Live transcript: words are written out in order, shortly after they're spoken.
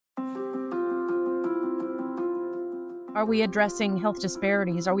Are we addressing health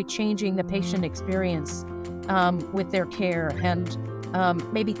disparities? Are we changing the patient experience with their care? And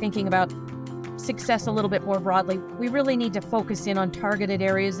maybe thinking about success a little bit more broadly. We really need to focus in on targeted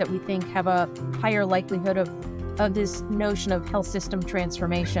areas that we think have a higher likelihood of this notion of health system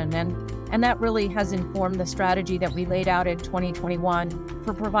transformation. And that really has informed the strategy that we laid out in 2021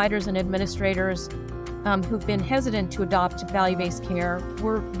 for providers and administrators who've been hesitant to adopt value-based care.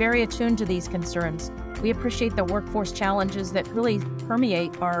 We're very attuned to these concerns. We appreciate the workforce challenges that really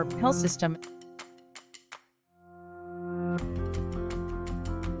permeate our health system.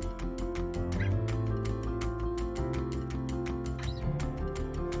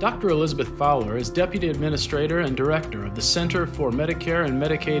 Dr. Elizabeth Fowler is Deputy Administrator and Director of the Center for Medicare and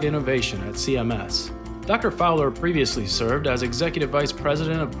Medicaid Innovation at CMS. Dr. Fowler previously served as Executive Vice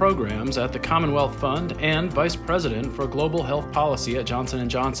President of Programs at the Commonwealth Fund and Vice President for Global Health Policy at Johnson &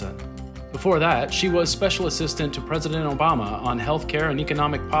 Johnson. Before that, she was Special Assistant to President Obama on Healthcare and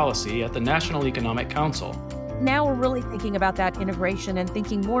Economic Policy at the National Economic Council. Now we're really thinking about that integration and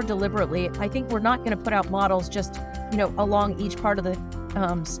thinking more deliberately. I think we're not going to put out models just, along each part of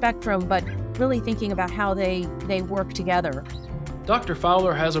the spectrum, but really thinking about how they work together. Dr.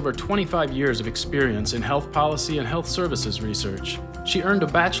 Fowler has over 25 years of experience in health policy and health services research. She earned a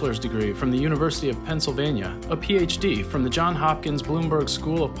bachelor's degree from the University of Pennsylvania, a Ph.D. from the Johns Hopkins Bloomberg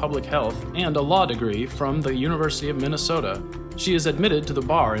School of Public Health, and a law degree from the University of Minnesota. She is admitted to the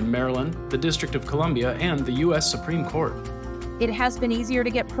bar in Maryland, the District of Columbia, and the U.S. Supreme Court. It has been easier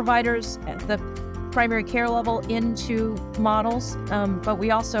to get providers at the primary care level into models, but we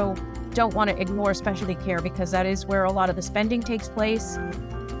also don't want to ignore specialty care because that is where a lot of the spending takes place.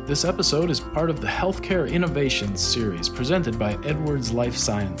 This episode is part of the Healthcare Innovations series presented by Edwards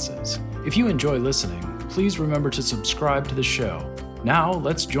Lifesciences. If you enjoy listening, please remember to subscribe to the show. Now,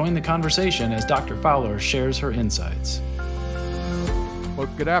 let's join the conversation as Dr. Fowler shares her insights. Well,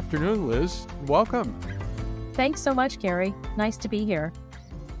 good afternoon, Liz. Welcome. Thanks so much, Gary. Nice to be here.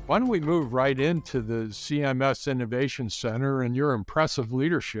 Why don't we move right into the CMS Innovation Center and your impressive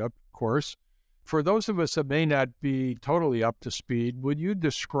leadership, of course. For those of us that may not be totally up to speed, would you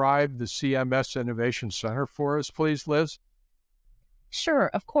describe the CMS Innovation Center for us, please, Liz? Sure,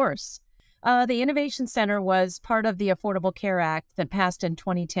 of course. The Innovation Center was part of the Affordable Care Act that passed in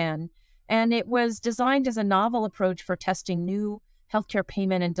 2010, and it was designed as a novel approach for testing new healthcare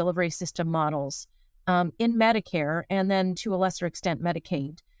payment and delivery system models in Medicare and then to a lesser extent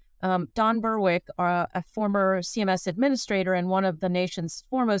Medicaid. Don Berwick, a former CMS administrator and one of the nation's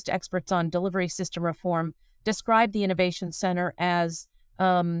foremost experts on delivery system reform, described the Innovation Center as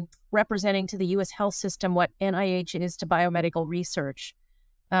representing to the U.S. health system what NIH is to biomedical research.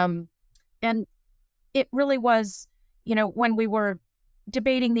 And it really was, when we were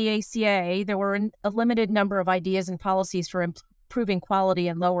debating the ACA, there were a limited number of ideas and policies for improving quality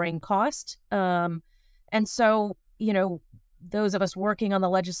and lowering cost. And so, those of us working on the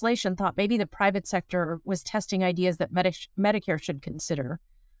legislation thought maybe the private sector was testing ideas that Medicare should consider.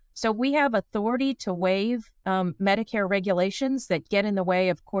 So we have authority to waive Medicare regulations that get in the way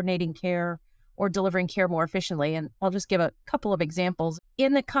of coordinating care or delivering care more efficiently. And I'll just give a couple of examples.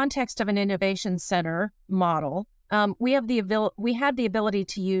 In the context of an innovation center model, we had the ability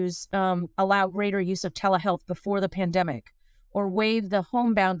to allow greater use of telehealth before the pandemic, or waive the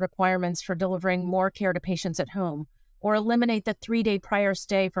homebound requirements for delivering more care to patients at home, or eliminate the 3-day prior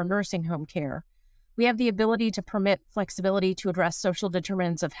stay for nursing home care. We have the ability to permit flexibility to address social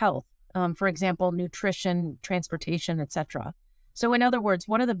determinants of health, for example, nutrition, transportation, etc. So in other words,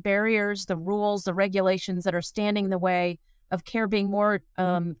 what are the barriers, the rules, the regulations that are standing in the way of care being more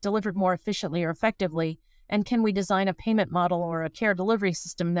delivered more efficiently or effectively? And can we design a payment model or a care delivery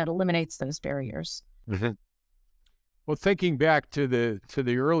system that eliminates those barriers? Mm-hmm. Well, thinking back to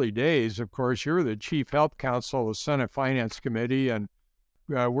the early days, of course, you're the Chief Health Counsel of the Senate Finance Committee and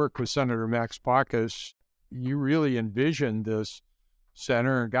worked with Senator Max Baucus. You really envisioned this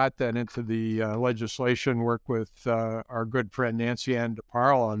center and got that into the legislation, worked with our good friend Nancy Ann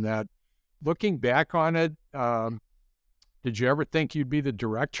DeParle on that. Looking back on it, did you ever think you'd be the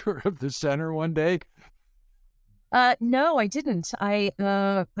director of the center one day? No, I didn't. I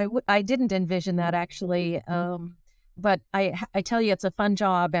didn't envision that, actually. But I tell you, it's a fun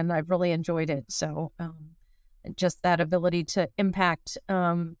job, and I've really enjoyed it. So just that ability to impact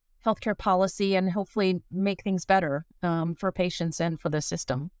healthcare policy and hopefully make things better for patients and for the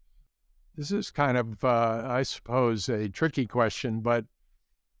system. This is kind of, I suppose, a tricky question, but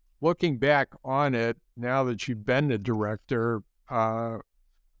looking back on it, now that you've been the director,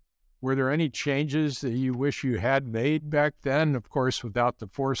 were there any changes that you wish you had made back then? Of course, without the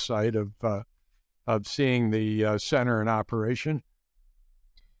foresight of of seeing the center in operation?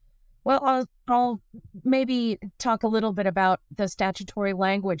 Well, I'll maybe talk a little bit about the statutory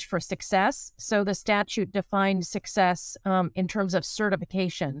language for success. So the statute defined success in terms of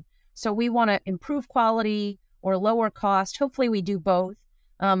certification. So we want to improve quality or lower cost. Hopefully we do both.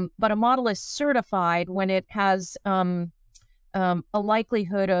 But a model is certified when it has a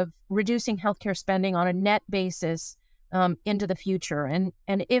likelihood of reducing healthcare spending on a net basis into the future. And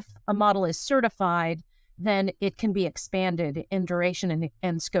if a model is certified, then it can be expanded in duration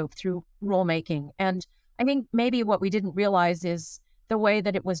and scope through rulemaking. And I think maybe what we didn't realize is the way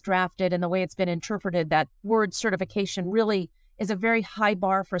that it was drafted and the way it's been interpreted, that word certification really is a very high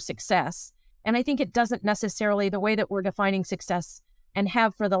bar for success. And I think it doesn't necessarily, the way that we're defining success and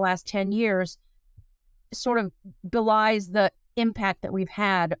have for the last 10 years, sort of belies the impact that we've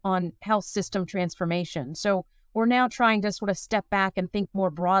had on health system transformation. So we're now trying to sort of step back and think more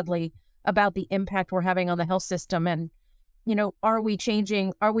broadly about the impact we're having on the health system. And, are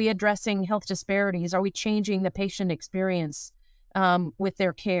we addressing health disparities? Are we changing the patient experience with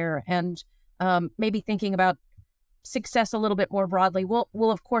their care? And maybe thinking about success a little bit more broadly.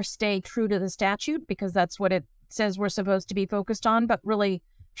 We'll of course stay true to the statute because that's what it says we're supposed to be focused on, but really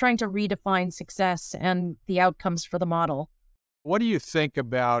trying to redefine success and the outcomes for the model. What do you think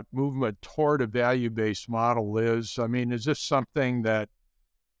about movement toward a value-based model, Liz? I mean, is this something that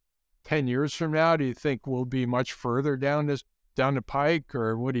 10 years from now, do you think we'll be much further down the pike,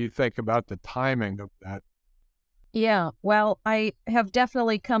 or what do you think about the timing of that? Yeah, well, I have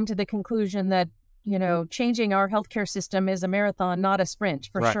definitely come to the conclusion that, changing our healthcare system is a marathon, not a sprint,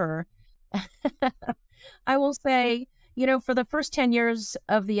 for Right. sure. I will say, for the first 10 years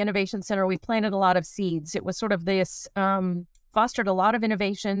of the Innovation Center, we planted a lot of seeds. It was sort of this, fostered a lot of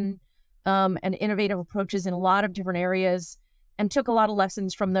innovation and innovative approaches in a lot of different areas, and took a lot of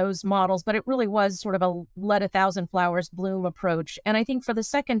lessons from those models, but it really was sort of a let 1,000 flowers bloom approach. And I think for the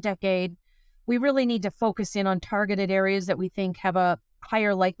second decade, we really need to focus in on targeted areas that we think have a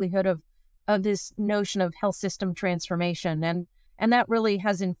higher likelihood of this notion of health system transformation. And that really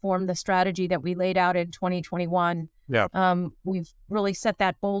has informed the strategy that we laid out in 2021. Yeah. We've really set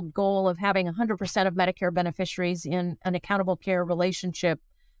that bold goal of having 100% of Medicare beneficiaries in an accountable care relationship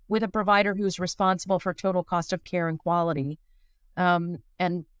with a provider who's responsible for total cost of care and quality. And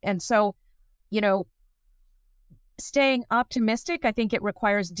so, staying optimistic, I think it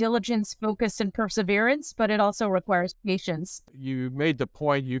requires diligence, focus, and perseverance, but it also requires patience. You made the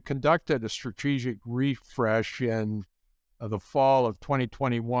point, you conducted a strategic refresh in the fall of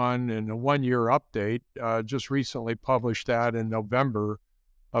 2021 and a one-year update, just recently published that in November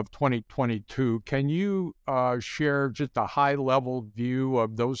of 2022. Can you share just a high-level view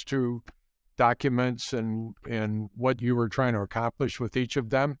of those two documents and what you were trying to accomplish with each of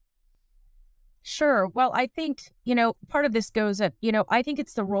them? Sure. Well, I think, part of this goes at, I think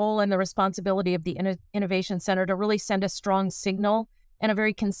it's the role and the responsibility of the Innovation Center to really send a strong signal and a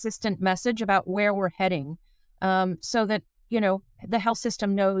very consistent message about where we're heading, so that, the health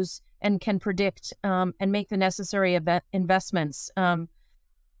system knows and can predict and make the necessary investments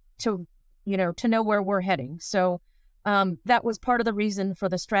to know where we're heading. So that was part of the reason for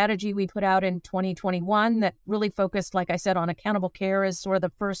the strategy we put out in 2021 that really focused, like I said, on accountable care as sort of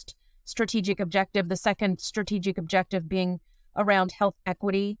the first strategic objective, the second strategic objective being around health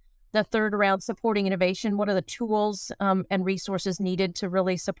equity, the third around supporting innovation. What are the tools and resources needed to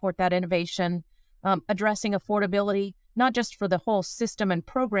really support that innovation, addressing affordability, not just for the whole system and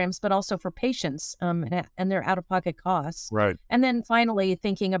programs, but also for patients and their out-of-pocket costs. Right. And then finally,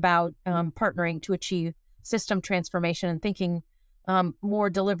 thinking about partnering to achieve system transformation and thinking more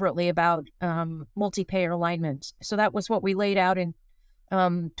deliberately about multi-payer alignment. So that was what we laid out in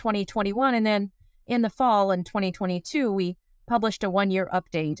 2021. And then in the fall in 2022, we published a one-year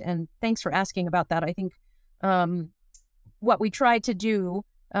update. And thanks for asking about that. I think what we tried to do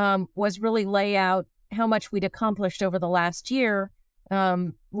was really lay out how much we'd accomplished over the last year,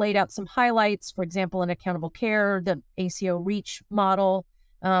 laid out some highlights, for example, in accountable care, the ACO REACH model.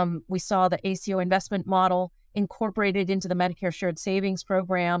 We saw the ACO investment model incorporated into the Medicare Shared Savings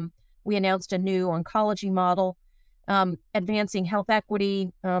Program. We announced a new oncology model, advancing health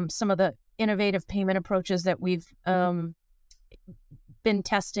equity, some of the innovative payment approaches that we've been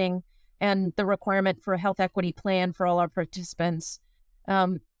testing, and the requirement for a health equity plan for all our participants.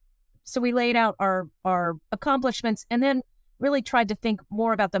 So we laid out our accomplishments and then really tried to think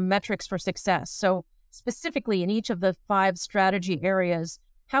more about the metrics for success. So specifically in each of the 5 strategy areas,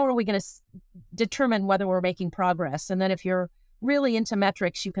 how are we going to determine whether we're making progress? And then if you're really into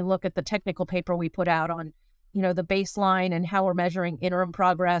metrics, you can look at the technical paper we put out on the baseline and how we're measuring interim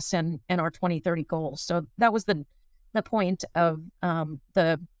progress and our 2030 goals. So that was the point of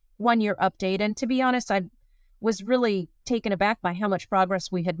the 1-year update. And to be honest, I was really taken aback by how much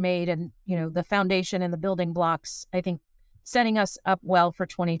progress we had made, and the foundation and the building blocks, I think, setting us up well for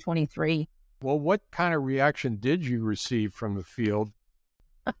 2023. Well, what kind of reaction did you receive from the field?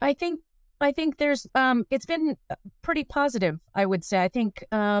 I think there's it's been pretty positive, I would say. I think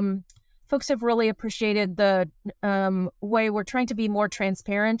folks have really appreciated the way we're trying to be more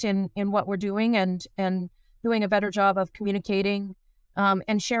transparent in what we're doing, and doing a better job of communicating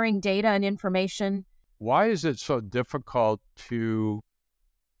and sharing data and information. Why is it so difficult to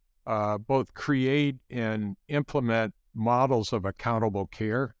both create and implement models of accountable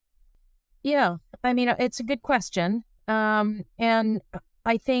care? Yeah, I mean, it's a good question. And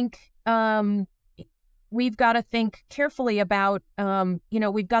I think we've got to think carefully about,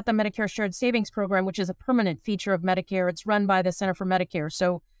 we've got the Medicare Shared Savings Program, which is a permanent feature of Medicare. It's run by the Center for Medicare,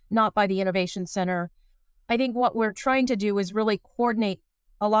 so not by the Innovation Center. I think what we're trying to do is really coordinate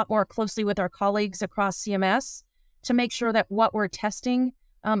a lot more closely with our colleagues across CMS to make sure that what we're testing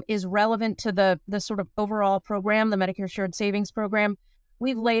is relevant to the sort of overall program, the Medicare Shared Savings Program.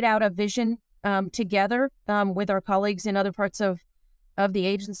 We've laid out a vision together with our colleagues in other parts of the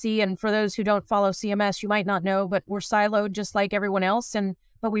agency. And for those who don't follow CMS, you might not know, but we're siloed just like everyone else.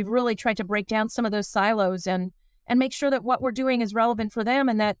 But we've really tried to break down some of those silos and make sure that what we're doing is relevant for them,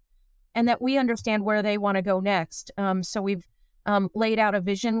 and that we understand where they want to go next. So we've laid out a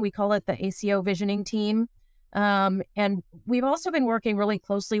vision. We call it the ACO Visioning Team. And we've also been working really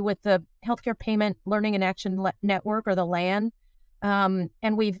closely with the Healthcare Payment Learning and Action Network, or the LAN.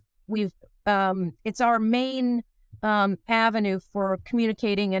 And we've it's our main avenue for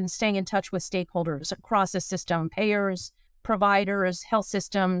communicating and staying in touch with stakeholders across the system: payers, providers, health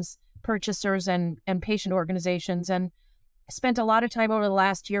systems, purchasers, and patient organizations. And spent a lot of time over the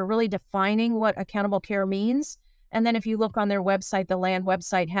last year really defining what accountable care means. And then if you look on their website, the LAN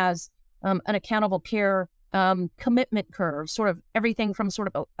website has an accountable care commitment curve, sort of everything from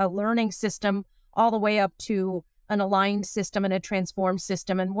sort of a learning system all the way up to an aligned system and a transformed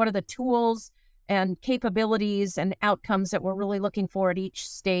system. And what are the tools and capabilities and outcomes that we're really looking for at each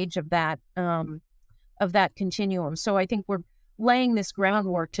stage of that continuum. So I think we're laying this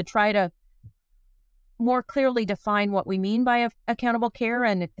groundwork to try to more clearly define what we mean by accountable care.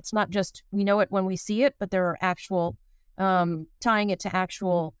 And it's not just we know it when we see it, but there are actual tying it to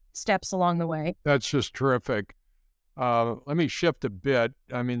actual steps along the way. That's just terrific. Let me shift a bit.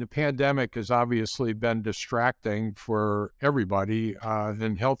 I mean, the pandemic has obviously been distracting for everybody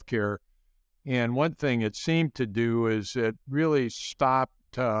in healthcare. And one thing it seemed to do is it really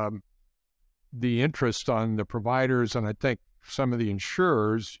stopped the interest on the providers, and I think some of the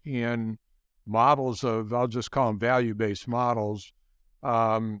insurers, in models of, I'll just call them value-based models.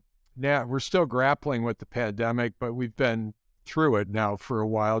 Now, we're still grappling with the pandemic, but we've been through it now for a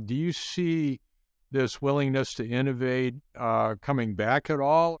while. Do you see this willingness to innovate coming back at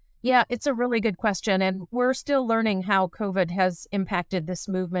all? Yeah, it's a really good question. And we're still learning how COVID has impacted this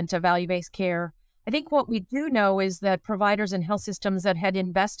movement of value-based care. I think what we do know is that providers and health systems that had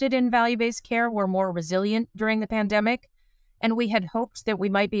invested in value-based care were more resilient during the pandemic. And we had hoped that we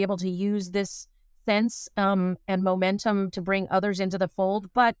might be able to use this sense and momentum to bring others into the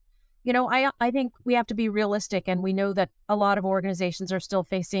fold. But, I think we have to be realistic, and we know that a lot of organizations are still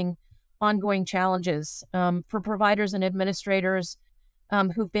facing ongoing challenges. For providers and administrators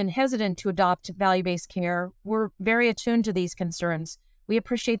who've been hesitant to adopt value-based care, we're very attuned to these concerns. We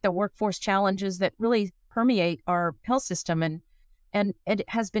appreciate the workforce challenges that really permeate our health system, and it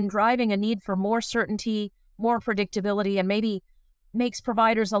has been driving a need for more certainty, more predictability, and maybe makes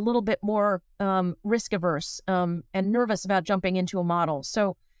providers a little bit more risk averse and nervous about jumping into a model.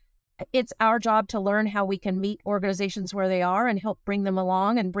 So it's our job to learn how we can meet organizations where they are and help bring them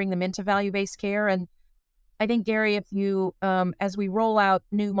along and bring them into value-based care. And I think, Gary, if you, as we roll out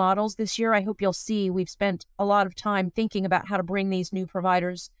new models this year, I hope you'll see we've spent a lot of time thinking about how to bring these new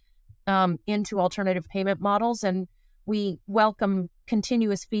providers into alternative payment models. And we welcome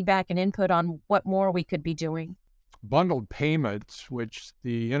continuous feedback and input on what more we could be doing. Bundled payments, which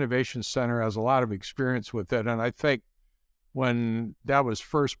the Innovation Center has a lot of experience with it. And I think when that was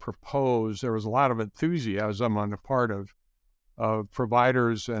first proposed, there was a lot of enthusiasm on the part of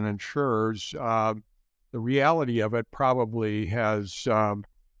providers and insurers. The reality of it probably has kind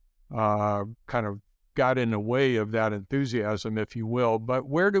of got in the way of that enthusiasm, if you will. But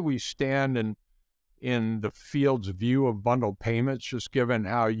where do we stand in the field's view of bundled payments, just given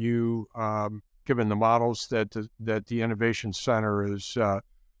how you, given the models that the Innovation Center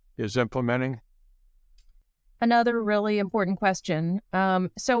is implementing? Another really important question.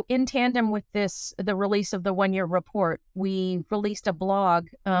 So in tandem with the release of the one-year report, we released a blog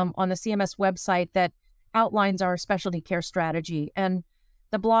on the CMS website that outlines our specialty care strategy. And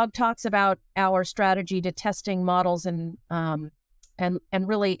the blog talks about our strategy to testing models and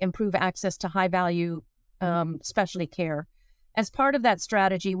really improve access to high-value specialty care. As part of that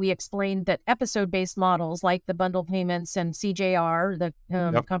strategy, we explained that episode-based models like the bundle payments and CJR,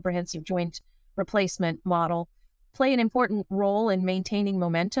 the comprehensive joint replacement model, play an important role in maintaining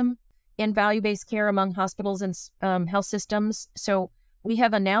momentum in value-based care among hospitals and health systems. So we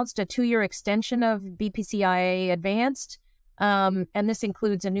have announced a 2-year extension of BPCIA Advanced, and this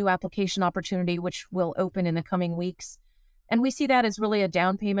includes a new application opportunity which will open in the coming weeks. And we see that as really a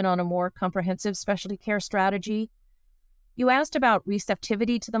down payment on a more comprehensive specialty care strategy. You asked about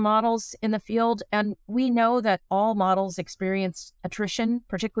receptivity to the models in the field, and we know that all models experience attrition,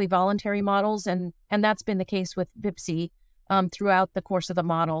 particularly voluntary models, and that's been the case with BPCI throughout the course of the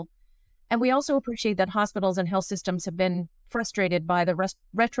model. And we also appreciate that hospitals and health systems have been frustrated by the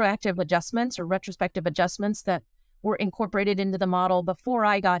retroactive adjustments or retrospective adjustments that were incorporated into the model before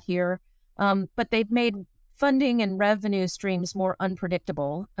I got here, but they've made funding and revenue streams more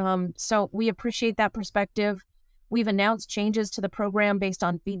unpredictable. So we appreciate that perspective. We've announced changes to the program based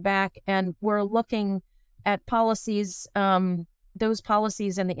on feedback, and we're looking at policies, those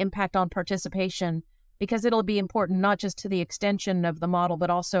policies and the impact on participation, because it'll be important not just to the extension of the model, but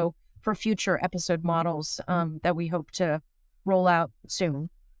also for future episode models that we hope to roll out soon.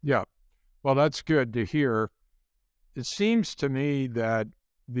 Yeah, well, that's good to hear. It seems to me that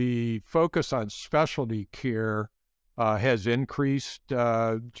the focus on specialty care has increased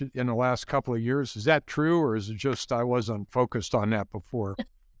in the last couple of years. Is that true, or is it just I wasn't focused on that before?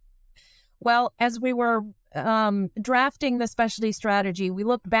 Well, as we were drafting the specialty strategy, we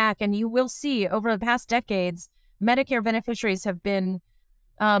looked back, and you will see over the past decades, Medicare beneficiaries have been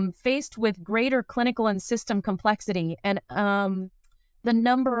faced with greater clinical and system complexity, and the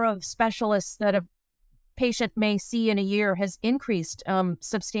number of specialists that a patient may see in a year has increased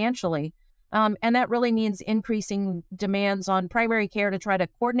substantially. And that really means increasing demands on primary care to try to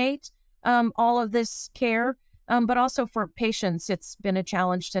coordinate all of this care, but also for patients, it's been a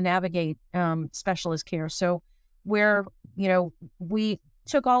challenge to navigate specialist care. So we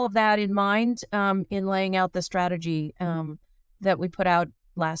took all of that in mind in laying out the strategy that we put out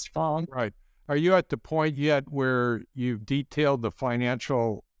last fall. Right. Are you at the point yet where you've detailed the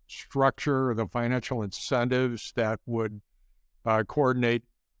financial structure or the financial incentives that would coordinate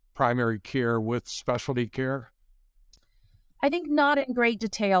primary care with specialty care? I think not in great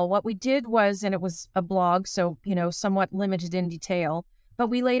detail. What we did was, and it was a blog, so, somewhat limited in detail, but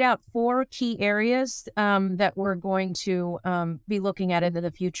we laid out 4 key areas that we're going to be looking at into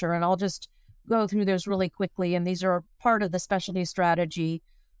the future. And I'll just go through those really quickly. And these are part of the specialty strategy.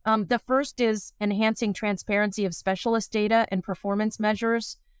 The first is enhancing transparency of specialist data and performance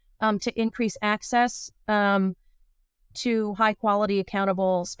measures to increase access to high quality,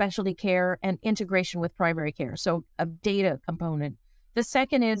 accountable specialty care and integration with primary care. So a data component. The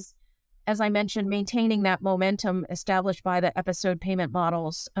second is, as I mentioned, maintaining that momentum established by the episode payment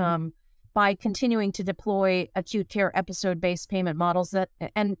models by continuing to deploy acute care episode-based payment models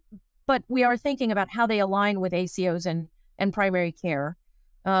but we are thinking about how they align with ACOs and primary care.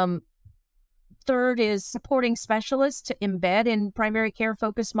 Third is supporting specialists to embed in primary care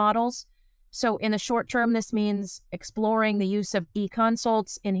focused models. So in the short term, this means exploring the use of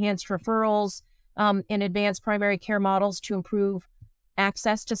e-consults, enhanced referrals, in advanced primary care models to improve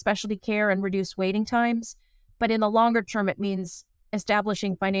access to specialty care and reduce waiting times. But in the longer term, it means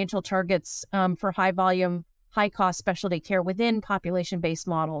establishing financial targets for high volume, high cost specialty care within population-based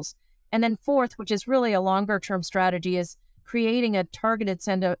models. And then fourth, which is really a longer term strategy, is creating a targeted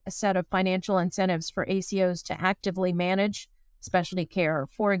set of financial incentives for ACOs to actively manage specialty care,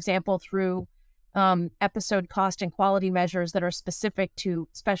 for example, through episode cost and quality measures that are specific to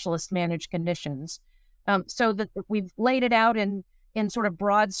specialist managed conditions. So that we've laid it out in sort of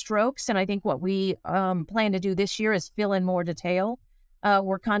broad strokes. And I think what we plan to do this year is fill in more detail.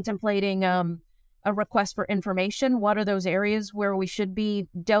 We're contemplating a request for information. What are those areas where we should be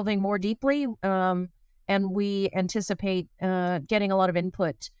delving more deeply? And we anticipate getting a lot of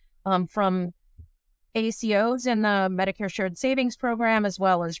input from ACOs in the Medicare Shared Savings Program, as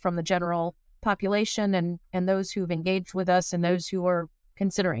well as from the general population and those who've engaged with us and those who are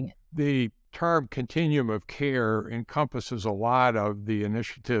considering it. The term continuum of care encompasses a lot of the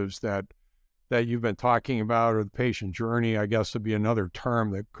initiatives that you've been talking about, or the patient journey, I guess, would be another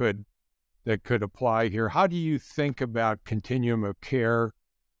term that could apply here. How do you think about continuum of care,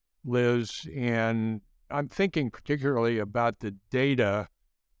 Liz? And I'm thinking particularly about the data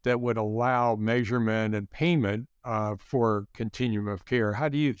that would allow measurement and payment for continuum of care. How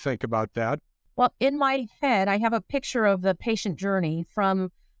do you think about that? Well, in my head, I have a picture of the patient journey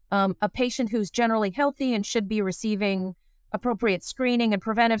from a patient who's generally healthy and should be receiving appropriate screening and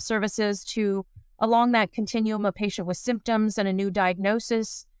preventive services to along that continuum, a patient with symptoms and a new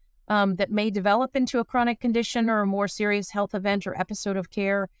diagnosis that may develop into a chronic condition or a more serious health event or episode of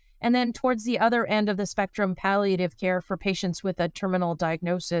care. And then towards the other end of the spectrum, palliative care for patients with a terminal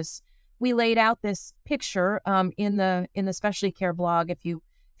diagnosis. We laid out this picture in the specialty care blog if you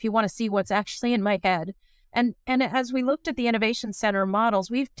want to see what's actually in my head. And as we looked at the Innovation Center models,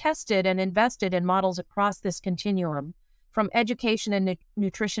 we've tested and invested in models across this continuum, from education and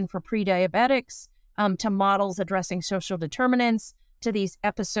nutrition for pre-diabetics to models addressing social determinants, to these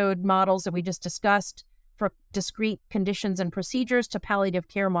episode models that we just discussed for discrete conditions and procedures, to palliative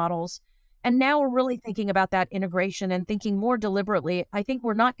care models. And now we're really thinking about that integration and thinking more deliberately. I think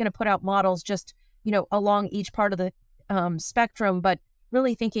we're not going to put out models just, along each part of the spectrum, but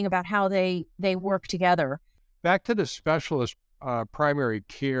really thinking about how they work together. Back to the specialist primary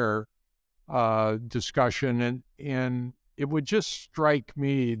care discussion, and it would just strike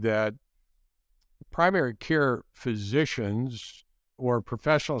me that primary care physicians or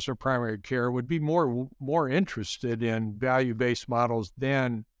professionals of primary care would be more interested in value-based models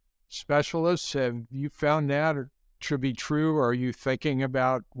than specialists. Have you found that to be true? Or are you thinking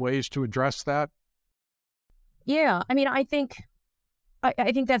about ways to address that? Yeah, I think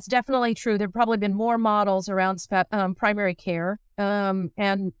that's definitely true. There've probably been more models around primary care, and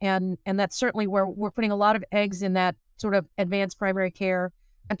that's certainly where we're putting a lot of eggs in that sort of advanced primary care,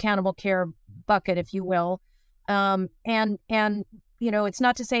 accountable care bucket, if you will. It's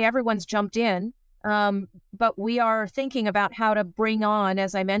not to say everyone's jumped in, but we are thinking about how to bring on,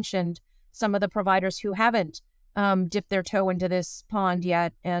 as I mentioned, some of the providers who haven't dipped their toe into this pond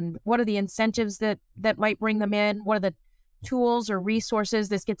yet, and what are the incentives that might bring them in? What are the tools or resources?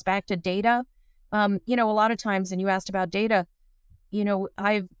 This gets back to data. A lot of times, and you asked about data,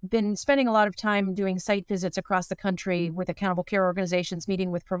 I've been spending a lot of time doing site visits across the country with accountable care organizations,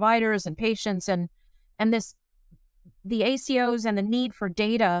 meeting with providers and patients, and the ACOs and the need for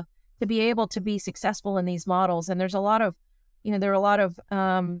data to be able to be successful in these models. And there's a lot of, there are a lot of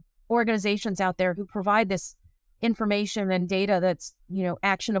organizations out there who provide this information and data that's,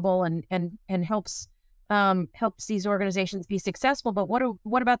 actionable and helps these organizations be successful. But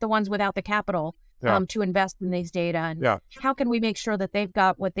what about the ones without the capital to invest in these data? And how can we make sure that they've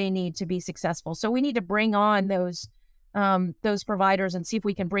got what they need to be successful? So we need to bring on those providers and see if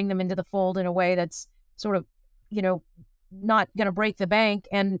we can bring them into the fold in a way that's sort of, not going to break the bank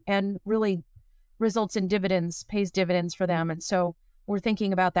and really results in dividends, pays dividends for them. And so we're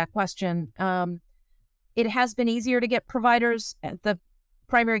thinking about that question. It has been easier to get providers at the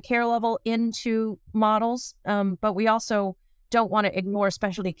primary care level into models, but we also don't want to ignore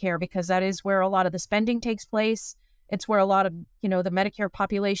specialty care because that is where a lot of the spending takes place. It's where a lot of, the Medicare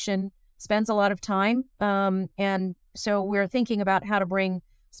population spends a lot of time. And so we're thinking about how to bring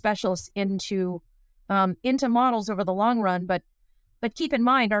specialists into models over the long run, but keep in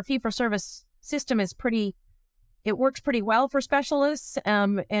mind our fee-for-service system is it works pretty well for specialists,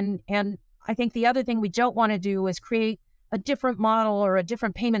 and I think the other thing we don't want to do is create a different model or a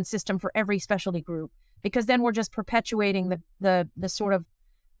different payment system for every specialty group, because then we're just perpetuating the sort of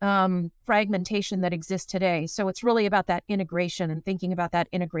fragmentation that exists today. So it's really about that integration and thinking about that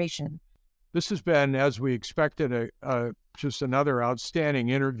integration. This has been, as we expected, just another outstanding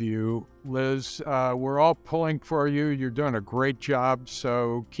interview. Liz, we're all pulling for you. You're doing a great job,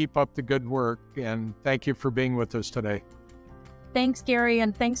 so keep up the good work, and thank you for being with us today. Thanks, Gary,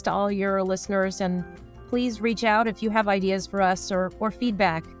 and thanks to all your listeners, and please reach out if you have ideas for us or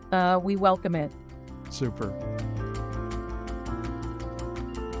feedback. We welcome it. Super.